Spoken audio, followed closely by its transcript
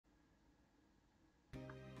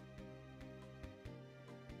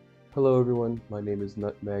Hello everyone, my name is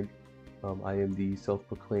Nutmeg. I am the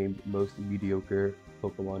self-proclaimed most mediocre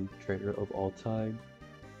Pokemon trainer of all time,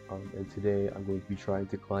 and today I'm going to be trying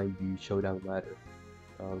to climb the showdown ladder.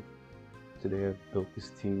 Um, Today I've built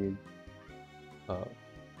this team uh,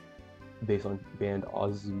 based on Band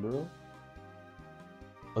Azumarill.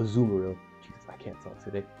 Jesus, I can't talk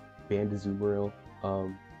today. Band Azumarill.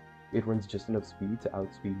 Um, it runs just enough speed to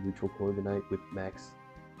outspeed neutral Corviknight with max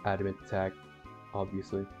adamant attack,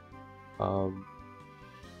 obviously. Um,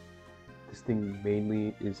 this thing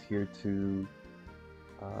mainly is here to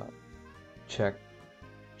uh, check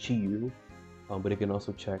Chiyu, but it can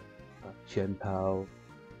also check Chien-Pao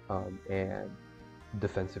and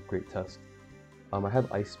defensive Great Tusk. I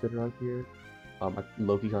have Ice Spitter on here. I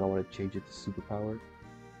low-key kind of want to change it to Superpower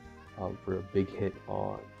for a big hit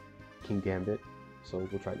on King Gambit, so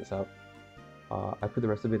we'll try this out. I put the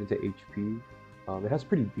rest of it into HP. It has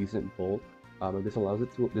pretty decent bulk, and this allows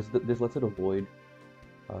it to this lets it avoid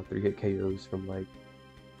 3-hit KOs from like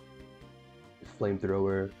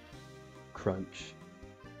Flamethrower, Crunch,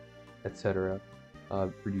 etc.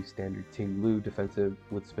 Reduce standard Ting Lu defensive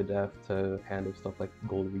with Spadef to handle stuff like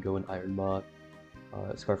Golden Go and Iron Moth.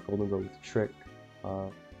 Scarf Golden Go with Trick.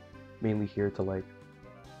 Mainly here to like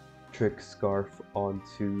trick Scarf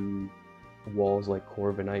onto walls like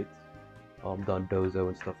Corviknight, Dondozo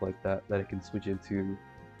and stuff like that it can switch into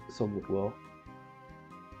somewhat well.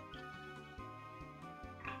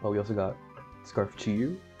 We also got Scarf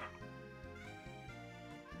Chiyu.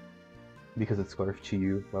 Because it's Scarf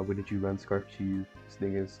Chiyu, why wouldn't you run Scarf Chiyu? This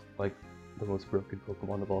thing is like the most broken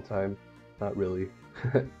Pokemon of all time. Not really,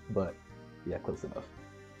 but yeah, close enough.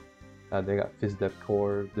 They got Fizz Depth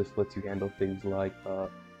Core. This lets you handle things like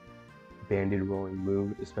Banded Roaring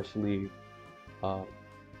Moon, especially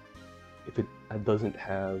if it doesn't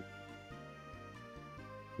have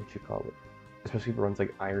what you call it. Especially if it runs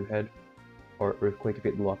like Iron Head or Earthquake, if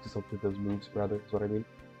it locks itself with those moves, rather, is what I mean.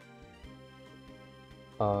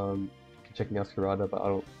 You can check Meowscarada, but I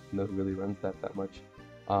don't know who really runs that much.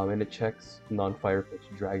 And it checks non-Fire Pitch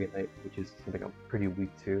Dragonite, which is something I'm pretty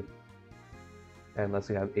weak to. And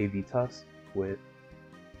lastly, I have AV Tusk with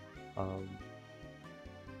I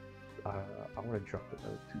want to drop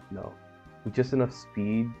another two. No, with just enough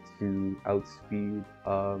speed to outspeed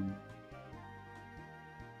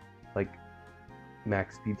like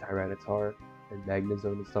max speed Tyranitar and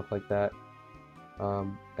Magnezone and stuff like that.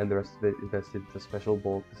 And the rest of it invested into special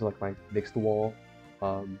bulk. This is like my mixed wall.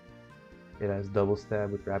 It has double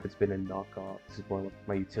stab with rapid spin and knockoff. This is more like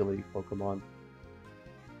my utility Pokemon.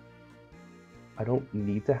 I don't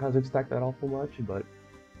need to hazard stack that awful much, but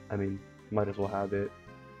I mean, might as well have it.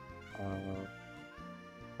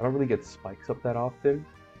 I don't really get spikes up that often.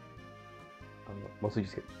 Mostly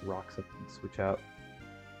just get rocks up and switch out.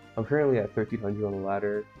 I'm currently at 1300 on the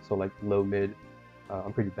ladder, so like low mid.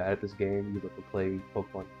 I'm pretty bad at this game. I've been playing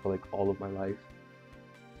Pokemon for like all of my life.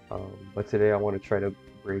 But today I want to try to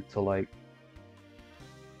break to like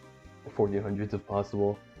 1400s if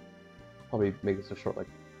possible. Probably make this a short like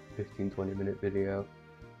 15-20 minute video.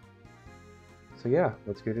 So yeah,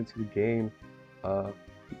 let's get into the game.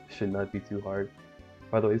 Should not be too hard.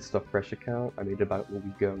 By the way, this is a fresh account. I made it about a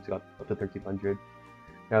week ago and got up to 1300.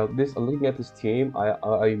 Now this, looking at this team,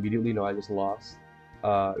 I immediately know I just lost.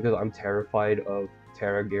 Because I'm terrified of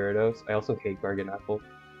Terra Gyarados. I also hate Garganapple.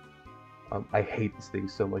 I hate this thing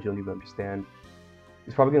so much, you don't even understand.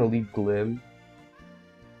 He's probably gonna lead Glim.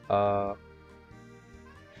 I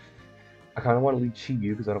kind of want to lead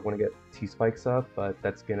Chi-Yu because I don't want to get T-Spikes up, but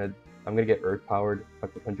I'm gonna get Earth powered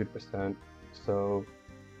up to 100%. So,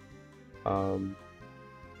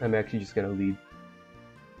 I'm actually just gonna lead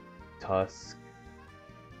Tusk,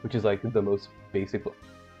 which is like the most basic.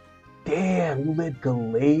 Damn, you led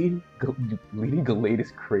Gallade? Leading Gallade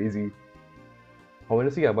is crazy. I want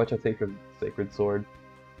to see how much I take from Sacred Sword.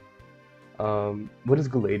 What does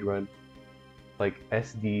Gallade run? Like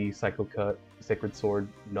SD, Psycho Cut, Sacred Sword,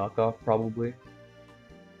 knockoff probably.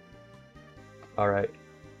 Alright.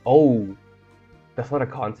 Oh! That's not a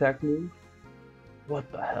contact move?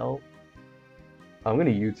 What the hell? I'm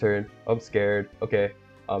gonna U-turn. I'm scared. Okay.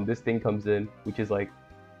 This thing comes in, which is like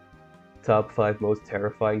top 5 most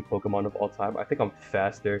terrifying Pokemon of all time. I think I'm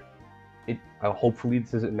faster. Hopefully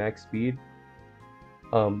this isn't max speed.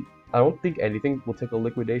 I don't think anything will take a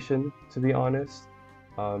liquidation, to be honest.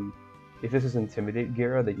 If this is Intimidate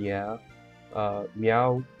Gira, then yeah.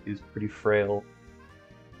 Meow is pretty frail.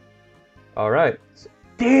 Alright.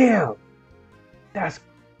 Damn! That's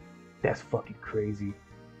fucking crazy.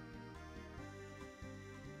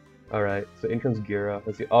 Alright, so in comes Gira.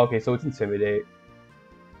 Let's see. Oh, okay, so it's Intimidate,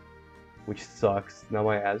 which sucks. Now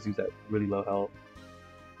my Azu's at really low health.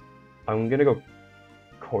 I'm gonna go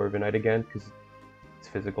Corviknight again because it's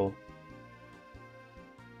physical.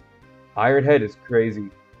 Ironhead is crazy.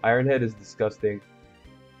 Ironhead is disgusting.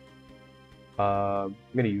 I'm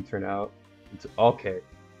gonna U-turn out. It's okay.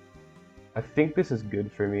 I think this is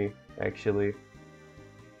good for me, actually.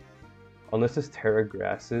 Unless this Terra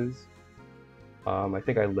grasses, I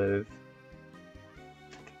think I live.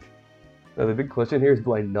 Now the big question here is,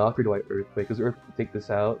 do I knock or do I earthquake? Because earthquake will take this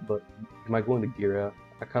out, but am I going to Gira?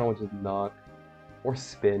 I kind of want to just knock or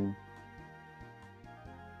spin.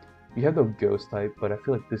 You have no ghost type, but I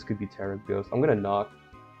feel like this could be Terra Ghost. I'm gonna knock.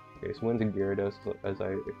 Okay, so I'm going to Gyarados, as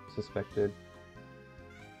I suspected.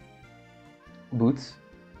 Boots.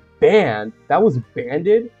 Banned? That was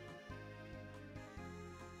banded?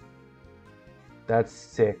 That's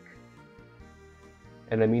sick.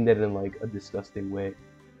 And I mean that in like a disgusting way.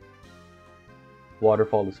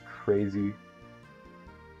 Waterfall is crazy.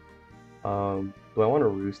 Do I want to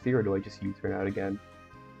roost here or do I just U-turn out again?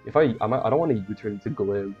 If I don't want to U-turn into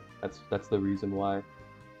Glib. That's the reason why.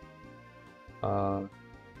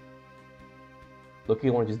 Look,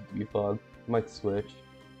 you want to just defog. Might switch.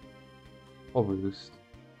 I'll roost.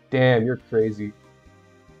 Damn, you're crazy.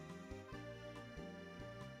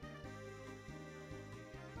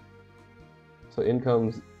 So in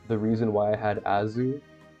comes the reason why I had Azu,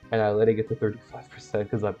 and I let it get to 35%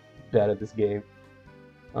 because I'm bad at this game.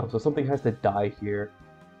 So something has to die here.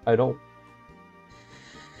 I don't...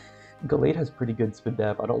 Gallade has pretty good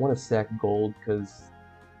Spadep. I don't want to sack gold because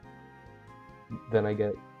then I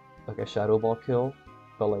get like a Shadow Ball kill.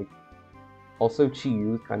 But like, also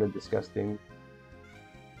Chi-Yu is kind of disgusting.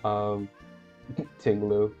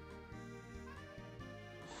 Tinglu.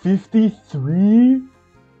 53?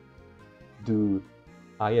 Dude,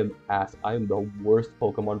 I am ass. I am the worst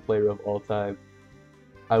Pokemon player of all time.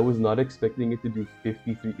 I was not expecting it to do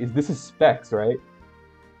 53. This is Specs, right?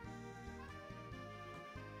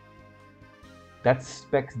 That's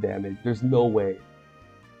Specs damage. There's no way.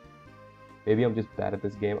 Maybe I'm just bad at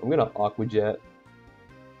this game. I'm gonna Aqua Jet.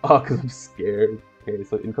 Oh, because I'm scared. Okay,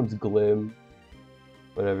 so in comes Glim.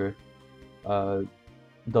 Whatever.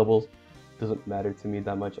 Doubles doesn't matter to me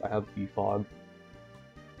that much. I have Defog.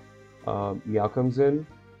 Meow comes in.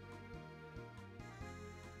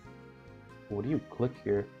 What do you click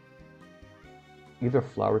here? Either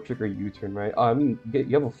Flower Trick or U-turn, right? Oh, I mean, you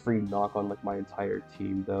have a free knock on like my entire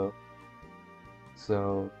team though.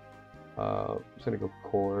 So, I'm just gonna go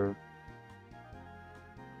Core.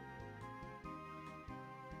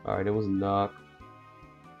 Alright, it was knock.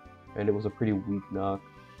 And it was a pretty weak knock.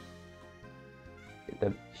 Get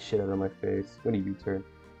that shit out of my face. I'm gonna U-turn.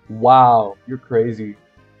 Wow, you're crazy.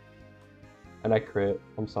 And I crit.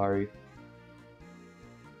 I'm sorry.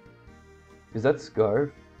 Is that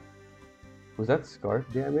Scarf? Was that Scarf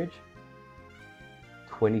damage?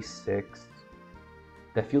 26.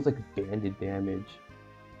 That feels like banded damage,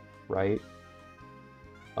 right?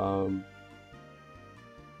 Damn,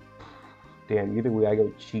 either way I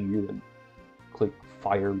go Chi-Yu and click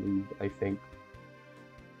Fire move, I think.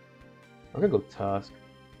 I'm gonna go Tusk.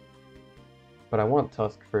 But I want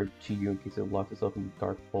Tusk for Chi-Yu in case it locks itself into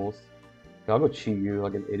Dark Pulse. I'll go Chi-Yu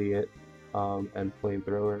like an idiot, and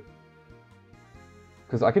Flamethrower.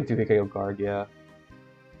 Because I can 2-hit KO Garg, yeah.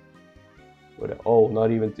 What? Oh,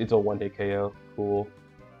 not even, it's a 1-hit KO. Cool.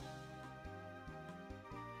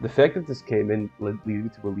 The fact that this came in led me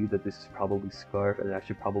to believe that this is probably Scarf and I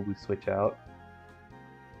should probably switch out.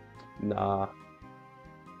 Nah.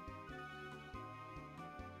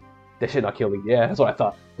 That shit not killing. Yeah, that's what I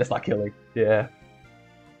thought. That's not killing. Yeah.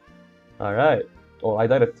 Alright. Well, I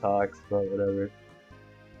died of Tox, but whatever.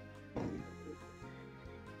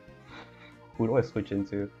 Who do I switch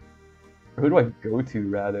into? Or who do I go to,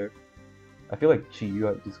 rather? I feel like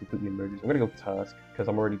Chi-Yu just completely emerges. I'm gonna go Tusk, because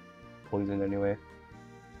I'm already poisoned anyway.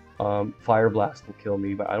 Fire Blast will kill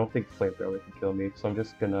me, but I don't think Flamethrower can kill me, so I'm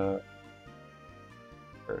just gonna...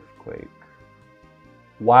 Earthquake.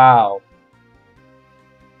 Wow!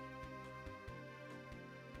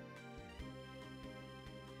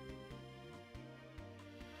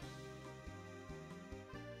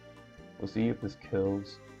 We'll see if this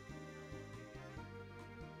kills.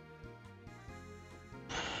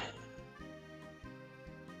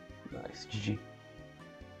 Nice, GG.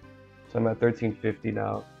 So I'm at 1350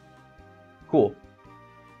 now. Cool.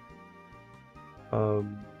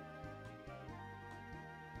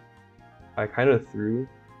 I kind of threw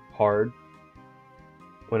hard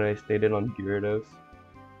when I stayed in on Gyarados.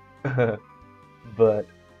 But,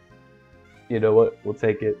 you know what? We'll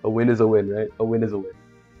take it. A win is a win, right? A win is a win.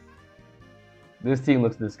 This team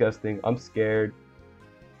looks disgusting. I'm scared.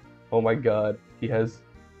 Oh my god. He has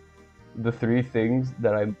the three things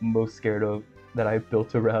that I'm most scared of that I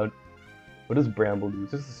built around. What does Bramble do?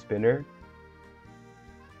 Is this a spinner?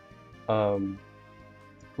 Who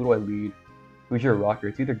do I lead? Who's your rocker?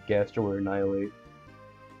 It's either Gastro or Annihilate.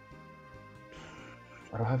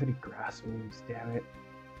 I don't have any grass moves, damn it.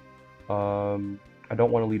 I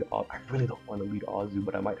don't want to lead. I really don't want to lead Azu,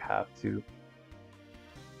 but I might have to.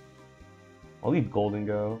 I'll lead Golden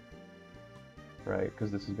Go, right?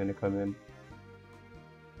 Because this is gonna come in.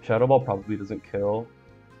 Shadow Ball probably doesn't kill,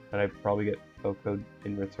 and I probably get Oko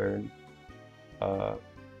in return.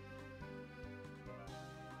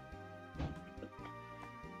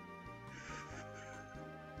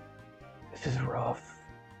 This is rough.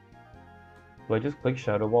 Do I just click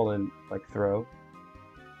Shadow Ball and like throw?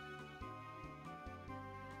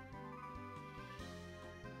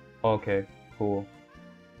 Okay, cool.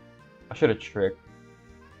 I should have tricked,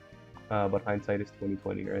 but hindsight is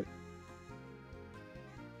 2020, right?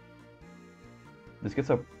 This gets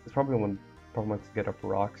up. This probably wants to get up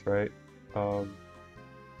rocks, right?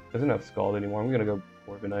 Doesn't have Scald anymore. I'm gonna go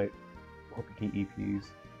Corviknight. Hoping he EPs.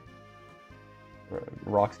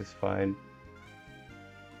 Rocks is fine.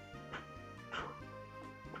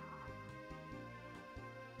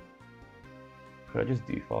 Could I just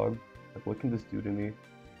defog? Like, what can this do to me?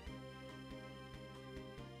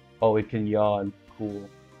 Oh, it can yawn. Cool.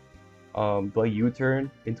 Do I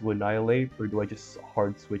U-turn into Annihilate, or do I just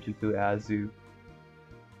hard switch into Azu?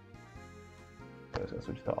 I was gonna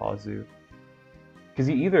switch to Azu. Because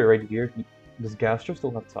either right here, does Gastro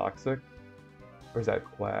still have Toxic? Or is that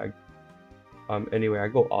Quag? Anyway, I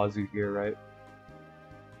go Azu here, right?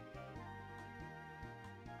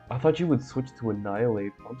 I thought you would switch to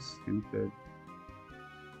Annihilate. I'm stupid.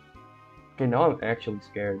 Okay, now I'm actually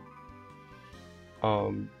scared.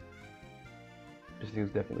 This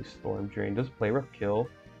thing's definitely Storm Drain. Does Play Rough kill?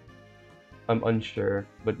 I'm unsure,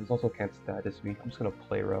 but this also can't status me. I'm just gonna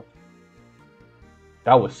Play Rough.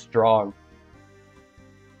 That was strong.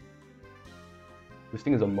 This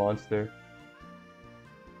thing is a monster.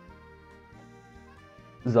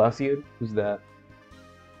 Zacian? Who's that?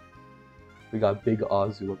 We got Big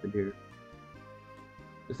Azu up in here.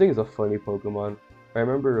 This thing is a funny Pokemon. I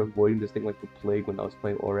remember avoiding this thing like the plague when I was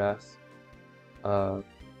playing Oras.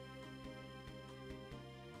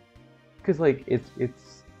 Because like it's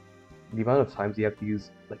the amount of times you have to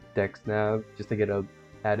use like Dex Nav just to get a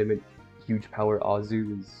adamant huge power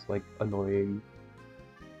Azu is like annoying.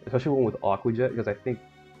 Especially one with Aqua Jet, because I think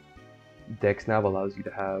Dex Nav allows you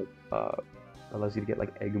to have allows you to get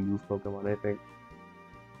like egg move Pokemon, I think.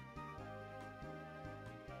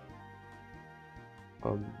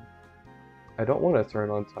 I don't want to turn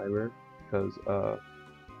on timer because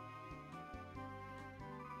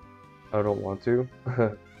I don't want to,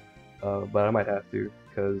 but I might have to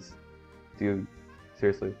because, dude,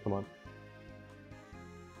 seriously, come on,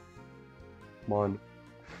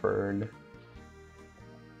 Fern.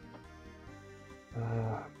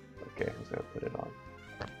 Okay, I'm just gonna put it on.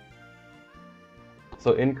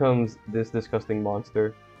 So in comes this disgusting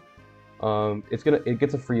monster. It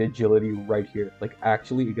gets a free agility right here. Like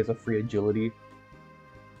actually, it gets a free agility.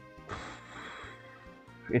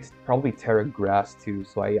 It's probably Terra Grass too,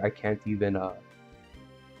 so I can't even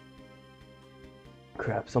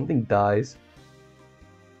crap. Something dies.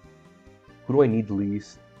 Who do I need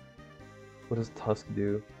least? What does Tusk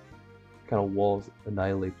do? Kind of walls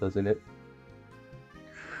Annihilate, doesn't it?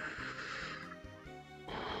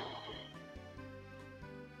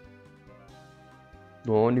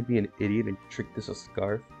 Do I want to be an idiot and trick this a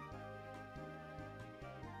Scarf?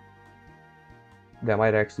 That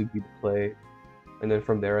might actually be the play. And then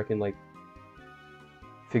from there I can like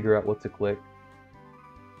figure out what to click.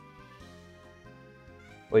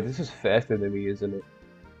 Wait, this is faster than me, isn't it?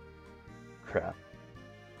 Crap.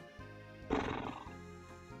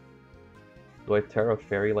 Do I Terra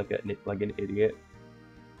Fairy like an idiot?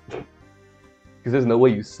 Because there's no way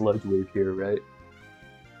you Sludge Wave here, right?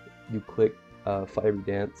 You click Fiery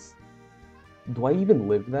Dance. Do I even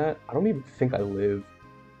live that? I don't even think I live.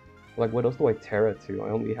 Like, what else do I Terra to? I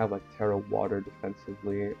only have like Terra Water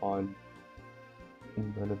defensively on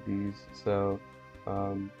none of these, so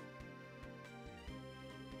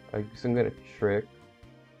I guess I'm gonna trick.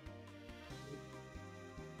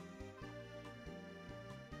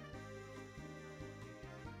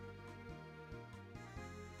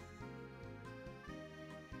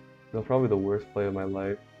 That's probably the worst play of my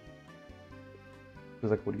life.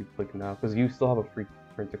 Because like, what do you click now? Because you still have a free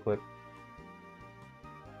print to click.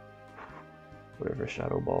 Whatever,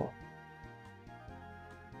 Shadow Ball.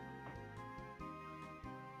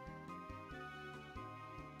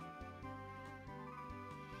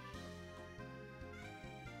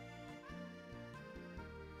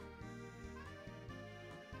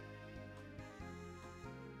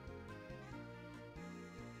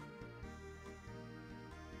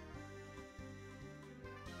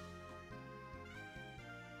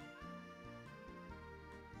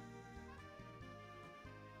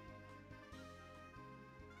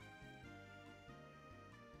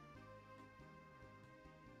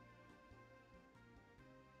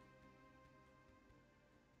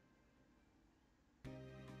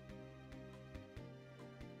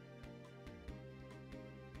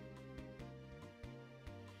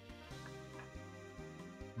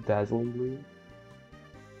 dazzlingly.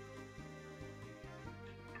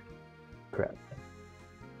 Crap.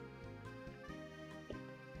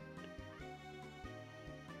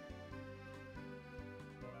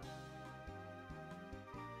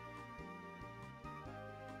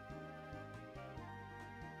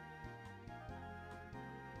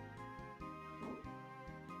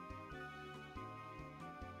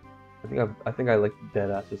 I think I like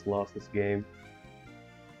deadass just lost this game.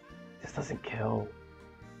 This doesn't kill.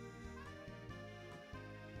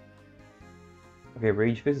 Okay,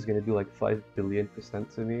 Rage Fist is gonna do like 5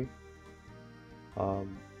 billion% to me. But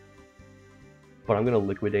I'm gonna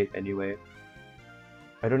liquidate anyway.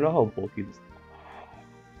 I don't know how bulky this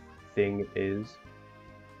thing is.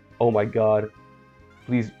 Oh my god.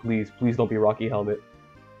 Please, please, please don't be Rocky Helmet.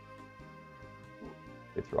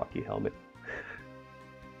 It's Rocky Helmet.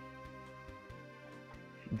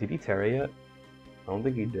 Did he Terra yet? I don't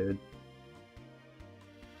think he did.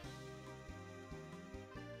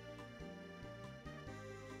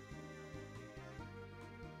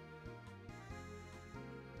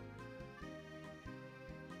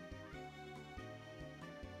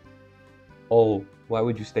 Oh, why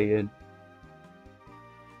would you stay in?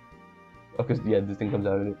 Oh, because, yeah, this thing comes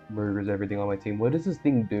out and it murders everything on my team. What does this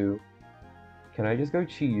thing do? Can I just go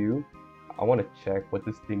Chi-Yu? I want to check what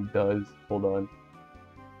this thing does. Hold on.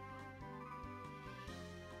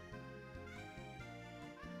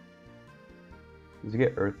 Does it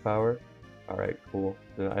get Earth Power? Alright, cool.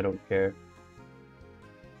 Then I don't care.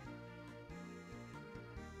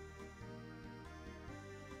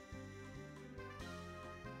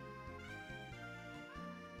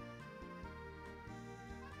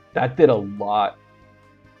 That did a lot.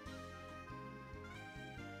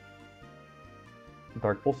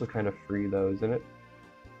 Dark Pulse is kind of free though, isn't it?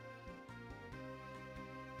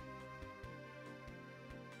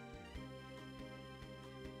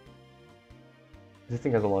 This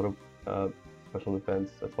thing has a lot of special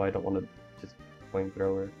defense, that's why I don't want to just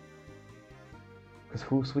flamethrower. Because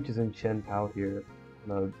who switches in Shen Pao here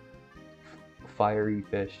on a fiery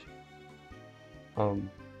fish?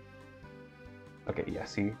 Okay, yeah,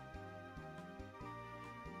 see?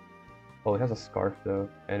 Oh, it has a scarf though,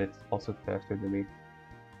 and it's also faster than me.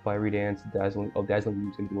 Fiery Dance, Dazzling. Oh, Dazzling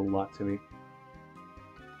Move's gonna do a lot to me.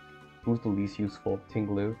 Who's the least useful?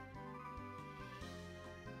 Tinglu?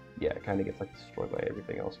 Yeah, it kind of gets like destroyed by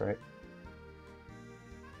everything else, right?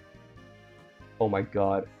 Oh my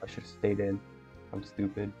god, I should have stayed in. I'm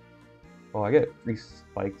stupid. Oh, I get free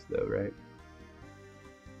spikes though, right?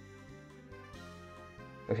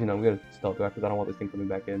 Actually, no, I'm gonna stealth back because I don't want this thing coming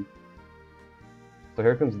back in. So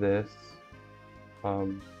here comes this.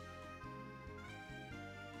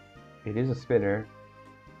 It is a spinner.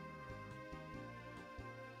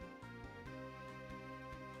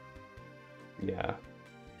 Yeah.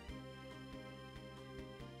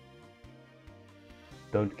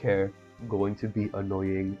 Don't care. Going to be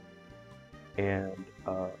annoying and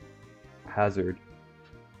hazard.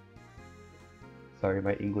 Sorry,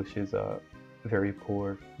 my English is very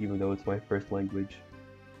poor, even though it's my first language.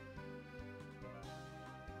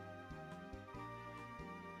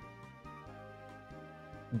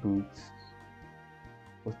 Boots.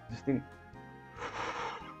 What's this thing?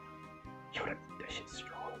 Yo, that shit's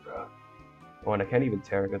strong, bro. Oh, and I can't even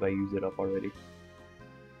tear it because I used it up already.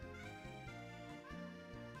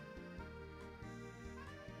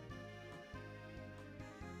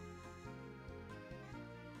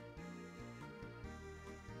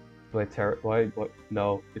 Do I tear it? Why? What?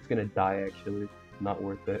 No, it's gonna die actually. Not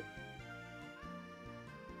worth it.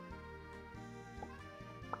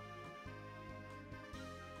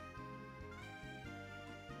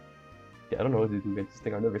 Yeah, I don't know what to do against this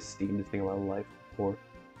thing. I've never seen this thing in my life before.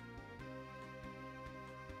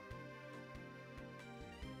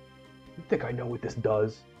 I think I know what this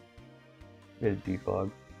does. It's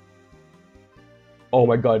defog. Oh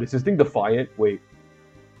my god, is this thing defiant? Wait.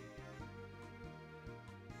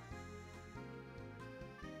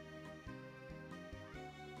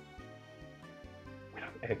 Wait,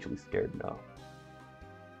 I'm actually scared now.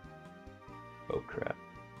 Oh crap.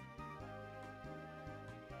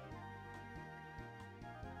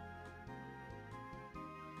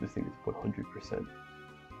 This thing is 100%.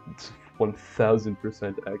 It's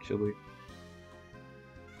 1000% actually.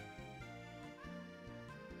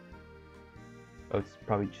 Oh, it's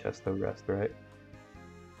probably Chesto Rest, right?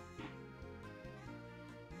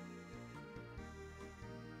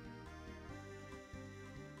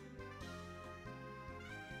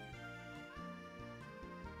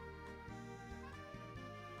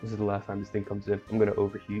 This is the last time this thing comes in. I'm gonna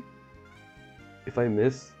overheat. If I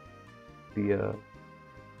miss the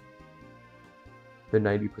the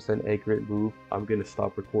 90% accurate move, I'm gonna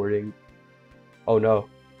stop recording. Oh no.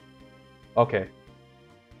 Okay.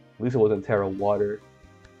 At least it wasn't Terra Water.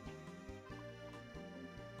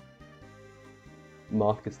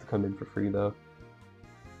 Moth gets to come in for free though.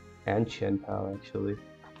 And Chen Pao actually.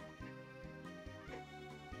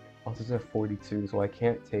 Also, it's at 42, so I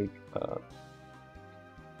can't take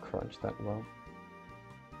Crunch that well.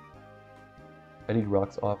 I need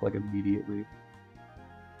Rocks off like immediately.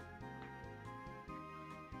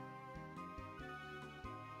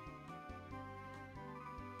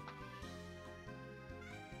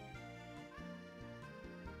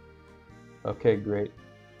 Okay, great.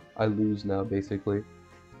 I lose now, basically.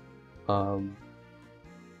 I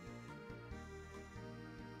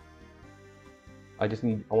just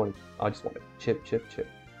want to chip.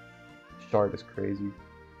 Shard is crazy.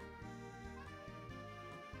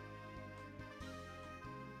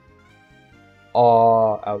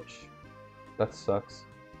 Aw, ouch. That sucks.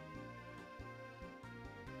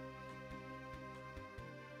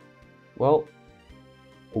 Well,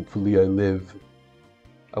 hopefully I live.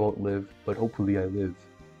 I won't live, but hopefully I live.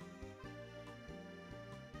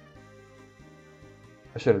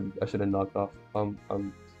 I should have knocked off.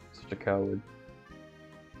 I'm such a coward.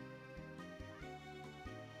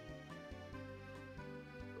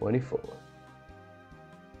 $24.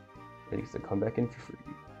 It needs to come back in for free.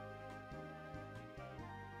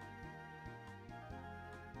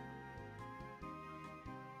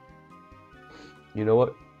 You know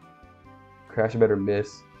what? Crash better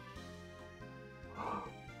miss.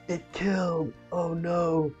 It killed! Oh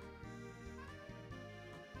no!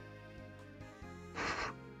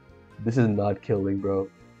 This is not killing, bro.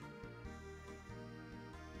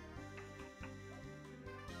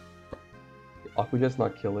 Aquajet's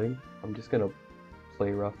not killing. I'm just gonna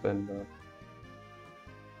play rough and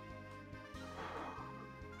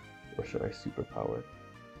or should I superpower?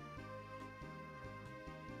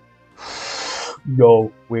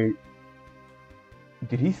 Yo, wait.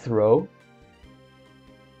 Did he throw?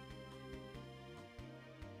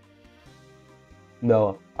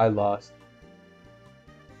 No, I lost.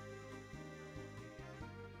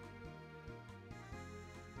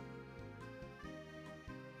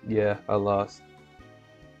 Yeah, I lost.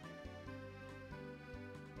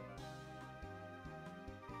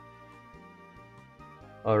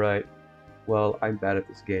 Alright. Well, I'm bad at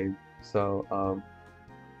this game. So,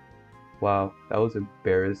 wow, that was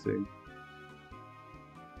embarrassing.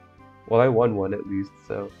 Well, I won one at least,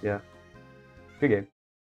 so yeah. Good game.